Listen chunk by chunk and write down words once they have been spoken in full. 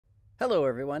Hello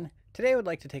everyone. Today I would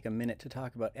like to take a minute to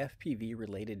talk about FPV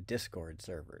related Discord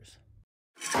servers.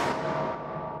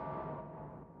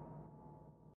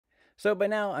 So by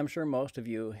now I'm sure most of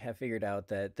you have figured out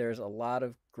that there's a lot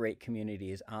of great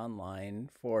communities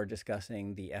online for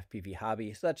discussing the FPV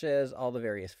hobby, such as all the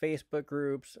various Facebook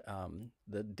groups,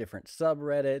 the different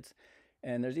subreddits,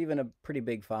 and there's even a pretty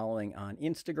big following on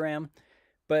Instagram.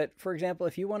 But for example,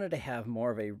 if you wanted to have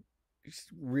more of a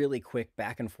really quick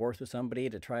back and forth with somebody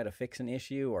to try to fix an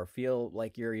issue or feel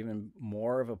like you're even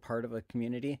more of a part of a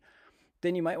community,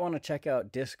 then you might want to check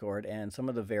out Discord and some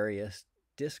of the various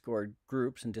Discord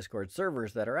groups and Discord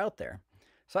servers that are out there.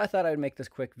 So I thought I'd make this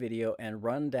quick video and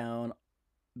run down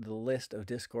the list of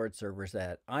Discord servers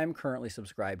that I'm currently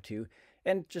subscribed to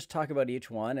and just talk about each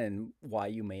one and why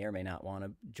you may or may not want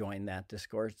to join that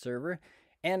Discord server.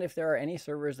 And if there are any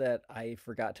servers that I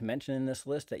forgot to mention in this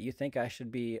list that you think I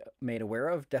should be made aware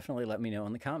of, definitely let me know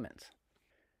in the comments.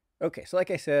 Okay, so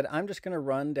like I said, I'm just going to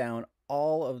run down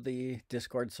all of the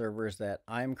Discord servers that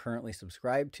I'm currently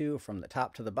subscribed to from the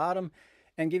top to the bottom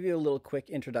and give you a little quick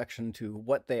introduction to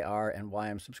what they are and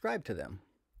why I'm subscribed to them.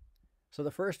 So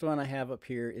the first one I have up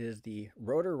here is the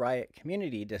Rotor Riot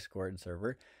Community Discord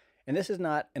server. And this is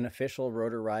not an official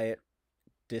Rotor Riot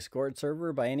Discord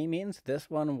server by any means. This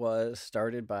one was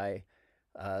started by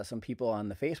some people on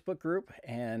the Facebook group,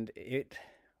 and it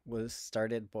was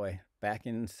started, back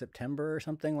in September or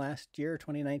something last year,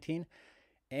 2019,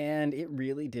 and it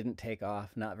really didn't take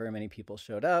off. Not very many people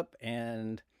showed up,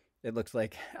 and it looks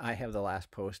like I have the last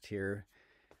post here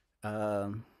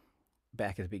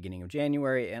back at the beginning of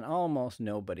January, and almost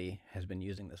nobody has been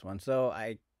using this one. So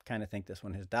I kind of think this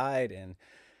one has died, and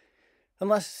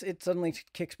unless it suddenly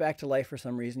kicks back to life for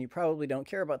some reason, you probably don't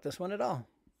care about this one at all.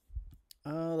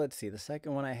 Let's see. The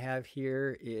second one I have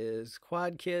here is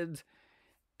QuadCamp,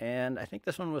 and I think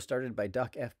this one was started by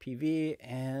Duck FPV,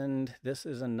 and this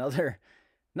is another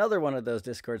one of those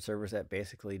Discord servers that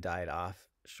basically died off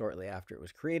shortly after it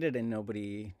was created, and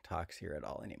nobody talks here at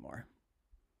all anymore.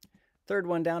 Third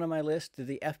one down on my list is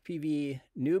the FPV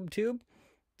Noobtube.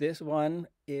 This one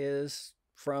is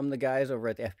from the guys over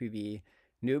at the FPV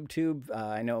Noobtube.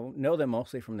 I know them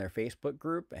mostly from their Facebook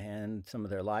group and some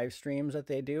of their live streams that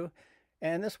they do.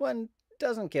 And this one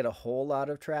doesn't get a whole lot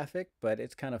of traffic, but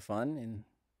it's kind of fun and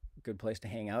a good place to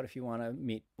hang out if you want to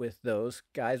meet with those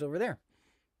guys over there.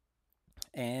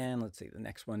 And let's see, the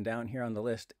next one down here on the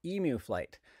list, Emu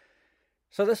Flight.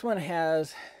 So this one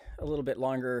has a little bit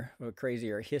longer of a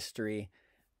crazier history.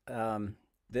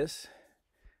 This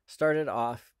started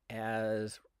off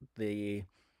as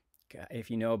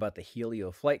if you know about the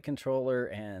Helio flight controller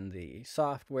and the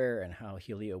software and how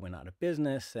Helio went out of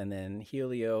business, and then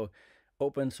Helio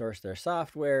open sourced their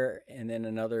software, and then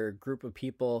another group of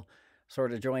people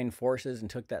sort of joined forces and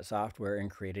took that software and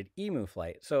created Emu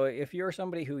Flight. So if you're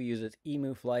somebody who uses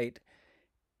Emu Flight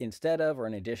instead of or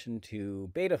in addition to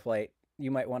Betaflight,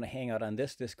 you might want to hang out on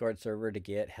this Discord server to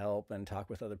get help and talk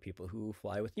with other people who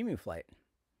fly with Emu Flight.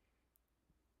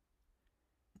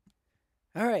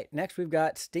 All right, next we've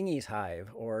got Stingy's Hive,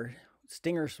 or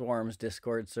Stinger Swarm's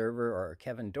Discord server, or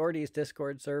Kevin Doherty's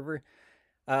Discord server.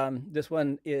 This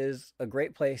one is a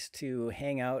great place to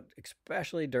hang out,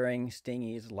 especially during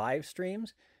Stingy's live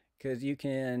streams, because you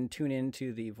can tune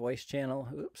into the voice channel.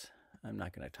 Oops, I'm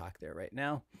not going to talk there right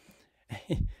now.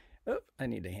 Oh, I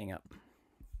need to hang up.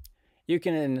 You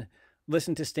can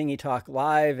listen to Stingy talk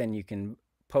live, and you can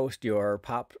post your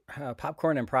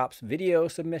popcorn and props video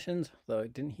submissions, though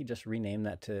didn't he just rename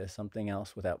that to something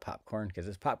else without popcorn because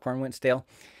his popcorn went stale?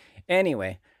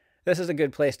 Anyway, this is a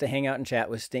good place to hang out and chat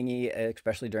with Stingy,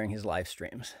 especially during his live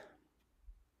streams.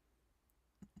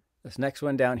 This next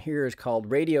one down here is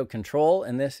called Radio Control,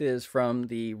 and this is from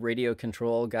the Radio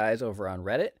Control guys over on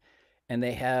Reddit, and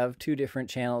they have two different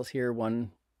channels here,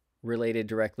 one related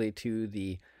directly to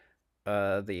the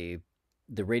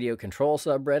Radio Control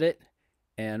subreddit,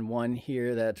 and one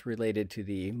here that's related to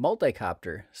the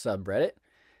Multicopter subreddit.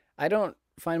 I don't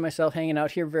find myself hanging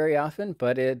out here very often,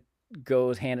 but it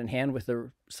goes hand in hand with the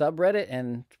subreddit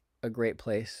and a great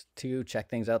place to check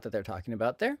things out that they're talking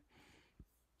about there.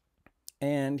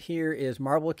 And here is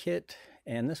Marble Kit,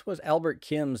 and this was Albert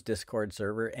Kim's Discord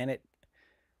server, and it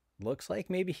looks like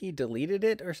maybe he deleted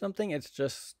it or something. It's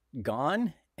just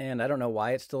gone, and I don't know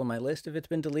why it's still on my list if it's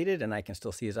been deleted, and I can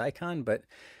still see his icon, but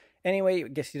anyway, I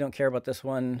guess you don't care about this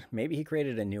one. Maybe he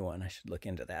created a new one. I should look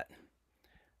into that.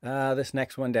 This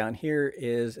next one down here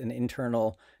is an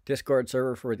internal Discord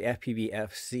server for the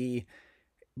FPV-FC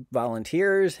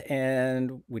volunteers,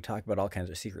 and we talk about all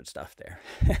kinds of secret stuff there.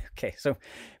 Okay, so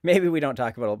maybe we don't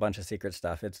talk about a bunch of secret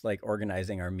stuff. It's like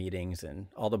organizing our meetings and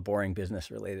all the boring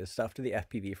business-related stuff to the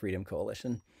FPV Freedom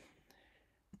Coalition.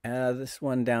 This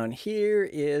one down here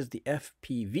is the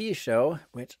FPV show,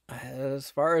 which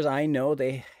as far as I know,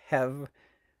 they have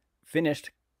finished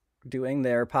doing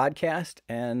their podcast,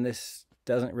 and this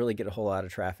doesn't really get a whole lot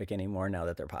of traffic anymore now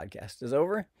that their podcast is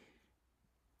over.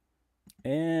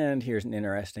 And here's an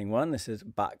interesting one. This is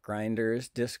Bot Grinder's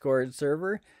Discord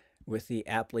server with the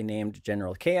aptly named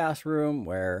General Chaos Room,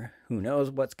 where who knows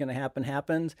what's going to happen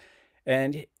happens.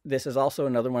 And this is also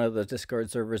another one of those Discord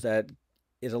servers that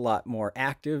is a lot more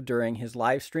active during his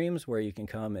live streams, where you can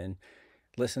come and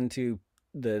listen to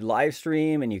the live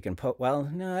stream, and you can well,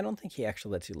 no, I don't think he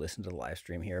actually lets you listen to the live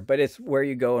stream here, but it's where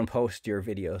you go and post your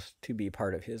videos to be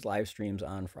part of his live streams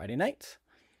on Friday nights.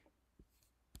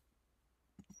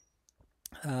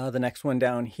 The next one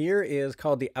down here is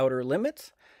called the Outer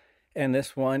Limits, and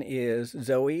this one is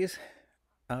Zoe's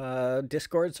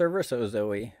Discord server. So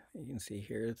Zoe, you can see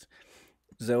here, it's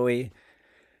Zoe.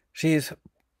 She's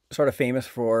sort of famous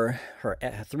for her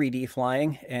 3D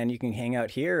flying, and you can hang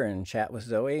out here and chat with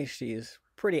Zoe. She's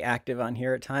pretty active on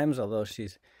here at times, although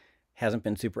she's hasn't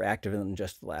been super active in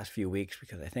just the last few weeks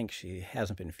because I think she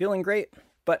hasn't been feeling great,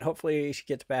 but hopefully she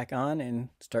gets back on and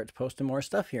starts posting more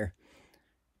stuff here.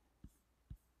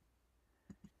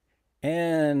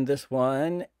 And this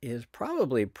one is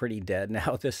probably pretty dead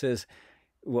now. This is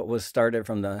what was started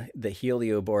from the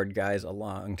Helio board guys a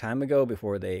long time ago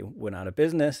before they went out of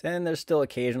business. And there's still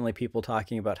occasionally people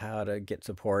talking about how to get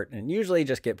support, and usually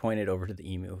just get pointed over to the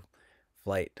Emu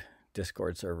Flight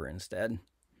Discord server instead.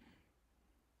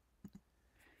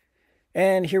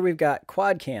 And here we've got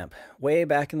QuadCamp. Way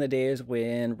back in the days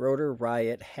when Rotor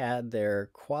Riot had their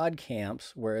quad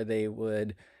camps, where they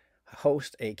would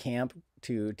host a camp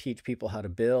to teach people how to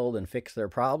build and fix their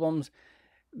problems.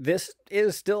 This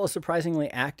is still a surprisingly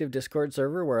active Discord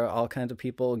server where all kinds of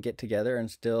people get together and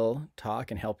still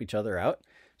talk and help each other out.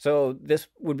 So this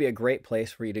would be a great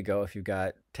place for you to go if you've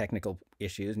got technical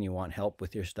issues and you want help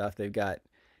with your stuff. They've got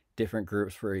different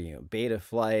groups for, you know, beta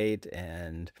flight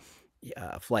and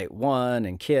flight 1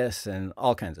 and KISS and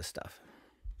all kinds of stuff.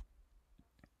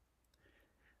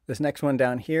 This next one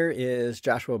down here is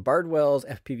Joshua Bardwell's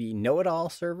FPV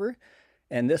KnowItAll server.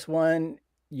 And this one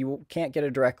you can't get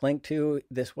a direct link to.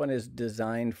 This one is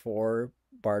designed for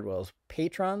Bardwell's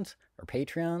patrons, or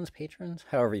patrons,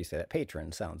 however you say that.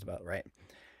 Patron sounds about right.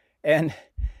 And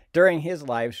during his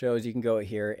live shows, you can go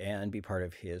here and be part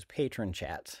of his patron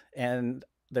chats. And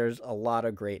there's a lot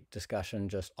of great discussion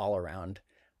just all around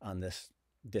on this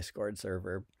Discord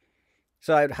server.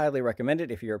 So I'd highly recommend it.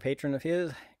 If you're a patron of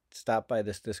his, stop by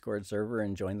this Discord server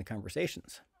and join the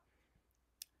conversations.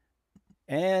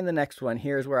 And the next one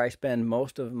here is where I spend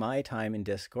most of my time in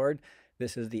Discord.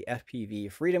 This is the FPV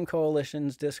Freedom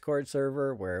Coalition's Discord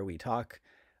server, where we talk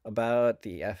about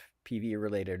the FPV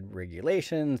related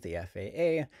regulations, the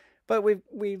FAA, but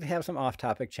we have some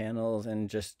off-topic channels and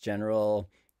just general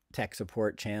tech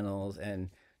support channels, and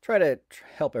try to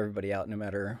help everybody out no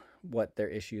matter what their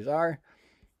issues are.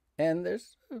 And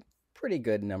there's a pretty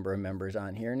good number of members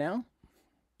on here now.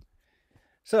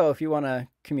 So if you want a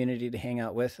community to hang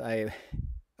out with, I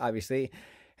obviously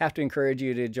have to encourage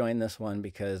you to join this one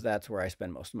because that's where I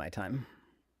spend most of my time.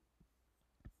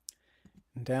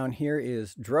 Down here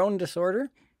is Drone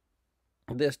Disorder.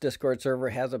 This Discord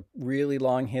server has a really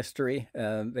long history.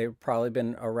 They've probably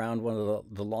been around one of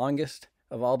the longest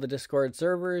of all the Discord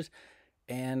servers.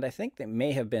 And I think they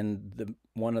may have been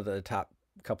one of the top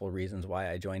couple of reasons why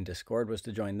I joined Discord was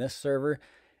to join this server.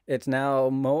 It's now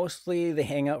mostly the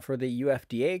hangout for the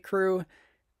UFDA crew.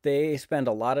 They spend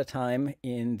a lot of time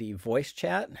in the voice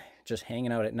chat, just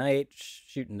hanging out at night,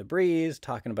 shooting the breeze,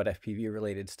 talking about FPV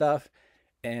related stuff.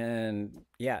 And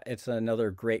yeah, it's another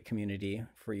great community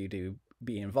for you to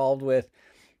be involved with.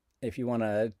 If you want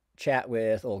to chat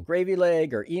with Old Gravy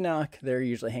Leg or Enoch, they're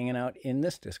usually hanging out in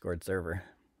this Discord server.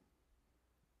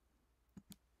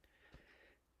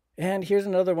 And here's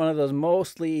another one of those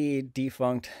mostly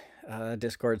defunct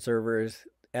Discord servers,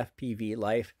 FPV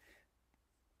Life.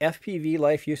 FPV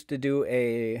Life used to do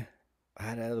a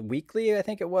weekly, I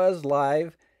think it was,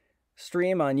 live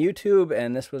stream on YouTube,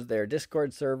 and this was their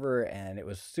Discord server, and it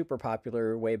was super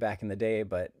popular way back in the day,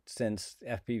 but since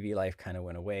FPV Life kind of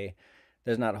went away,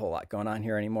 there's not a whole lot going on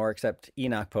here anymore, except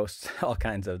Enoch posts all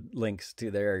kinds of links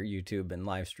to their YouTube and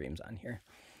live streams on here.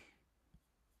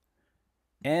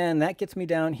 And that gets me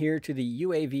down here to the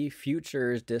UAV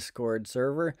Futures Discord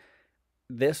server.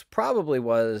 This probably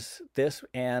was this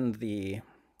and the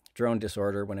Drone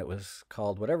Disorder when it was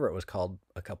called, whatever it was called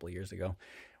a couple of years ago,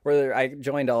 where I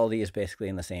joined all of these basically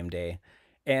in the same day.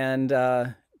 And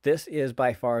this is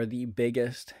by far the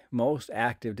biggest, most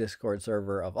active Discord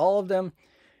server of all of them,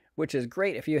 which is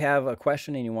great if you have a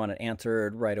question and you want it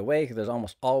answered right away, because there's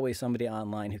almost always somebody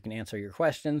online who can answer your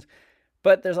questions.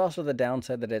 But there's also the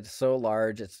downside that it's so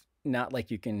large, it's not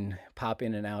like you can pop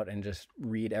in and out and just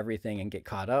read everything and get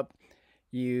caught up.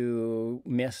 You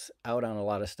miss out on a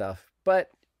lot of stuff. But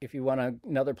if you want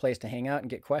another place to hang out and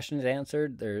get questions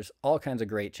answered, there's all kinds of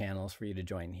great channels for you to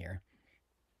join here.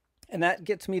 And that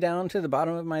gets me down to the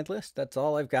bottom of my list. That's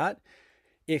all I've got.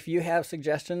 If you have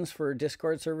suggestions for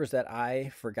Discord servers that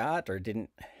I forgot or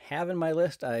didn't have in my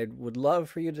list, I would love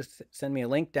for you to send me a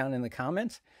link down in the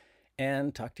comments,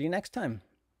 and talk to you next time.